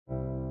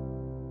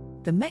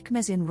The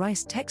Mecmesin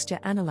Rice Texture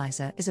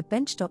Analyzer is a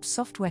benchtop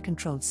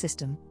software-controlled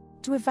system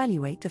to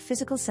evaluate the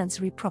physical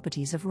sensory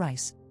properties of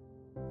rice.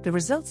 The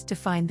results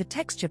define the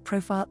texture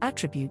profile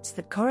attributes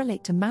that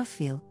correlate to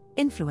mouthfeel,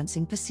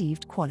 influencing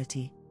perceived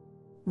quality.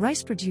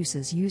 Rice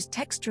producers use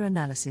texture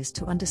analysis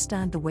to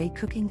understand the way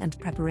cooking and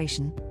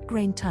preparation,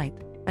 grain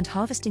type, and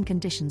harvesting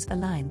conditions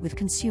align with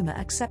consumer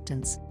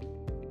acceptance.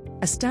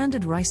 A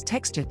standard rice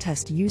texture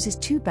test uses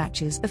 2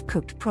 batches of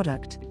cooked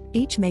product.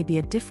 Each may be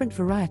a different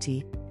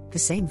variety, the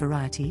same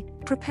variety,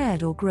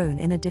 prepared or grown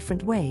in a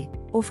different way,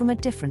 or from a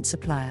different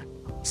supplier.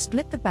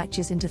 Split the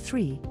batches into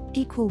 3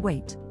 equal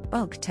weight,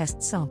 bulk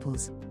test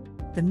samples.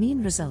 The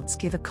mean results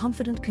give a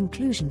confident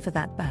conclusion for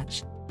that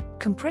batch.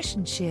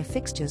 Compression-shear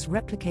fixtures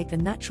replicate the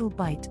natural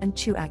bite and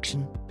chew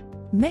action.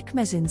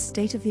 Mecmesin's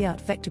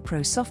state-of-the-art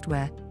VectorPro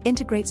software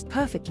integrates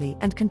perfectly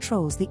and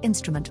controls the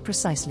instrument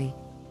precisely.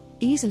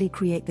 Easily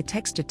create the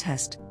texture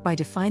test by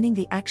defining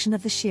the action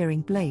of the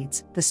shearing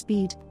blades, the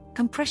speed,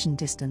 compression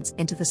distance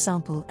into the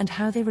sample and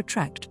how they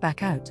retract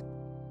back out.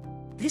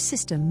 This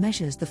system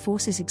measures the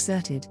forces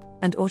exerted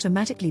and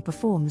automatically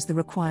performs the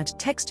required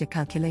texture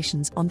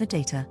calculations on the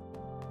data.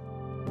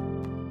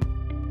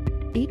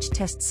 Each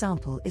test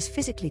sample is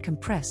physically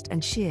compressed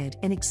and sheared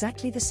in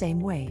exactly the same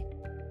way.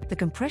 The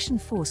compression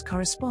force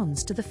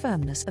corresponds to the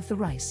firmness of the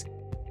rice.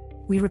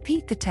 We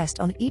repeat the test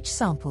on each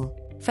sample,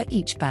 for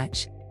each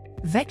batch.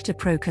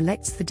 VectorPro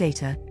collects the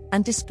data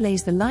and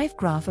displays the live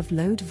graph of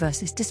load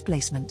versus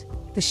displacement.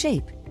 The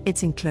shape,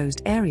 its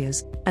enclosed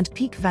areas, and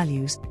peak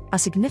values are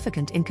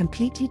significant in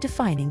completely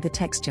defining the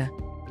texture.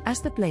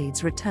 As the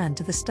blades return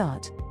to the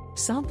start,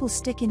 sample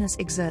stickiness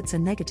exerts a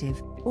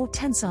negative or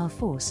tensile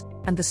force,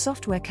 and the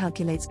software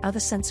calculates other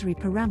sensory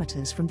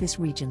parameters from this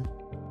region.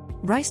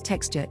 Rice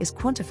texture is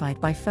quantified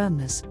by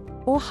firmness,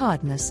 or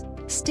hardness,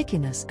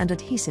 stickiness, and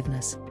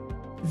adhesiveness.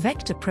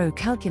 VectorPro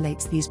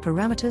calculates these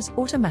parameters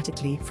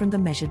automatically from the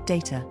measured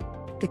data.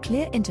 The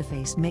clear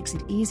interface makes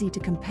it easy to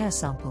compare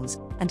samples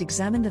and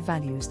examine the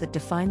values that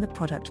define the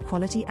product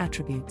quality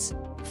attributes.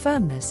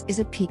 Firmness is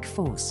a peak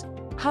force.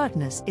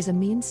 Hardness is a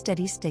mean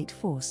steady-state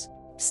force.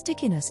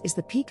 Stickiness is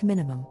the peak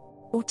minimum,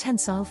 or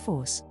tensile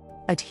force.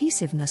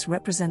 Adhesiveness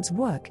represents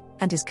work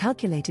and is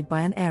calculated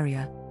by an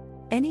area.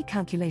 Any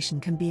calculation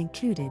can be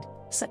included,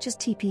 such as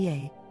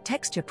TPA,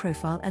 texture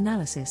profile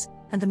analysis,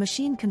 and the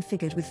machine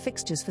configured with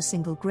fixtures for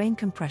single grain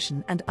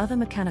compression and other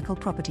mechanical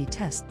property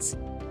tests.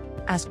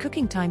 As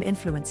cooking time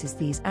influences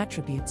these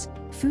attributes,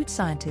 food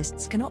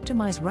scientists can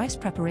optimize rice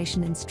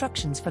preparation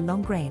instructions for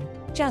long grain,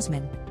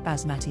 jasmine,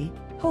 basmati,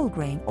 whole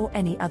grain, or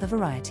any other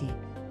variety.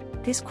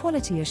 This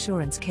quality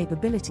assurance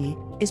capability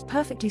is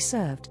perfectly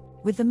served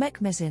with the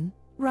Mecmesin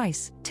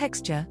Rice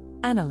Texture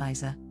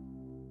Analyzer.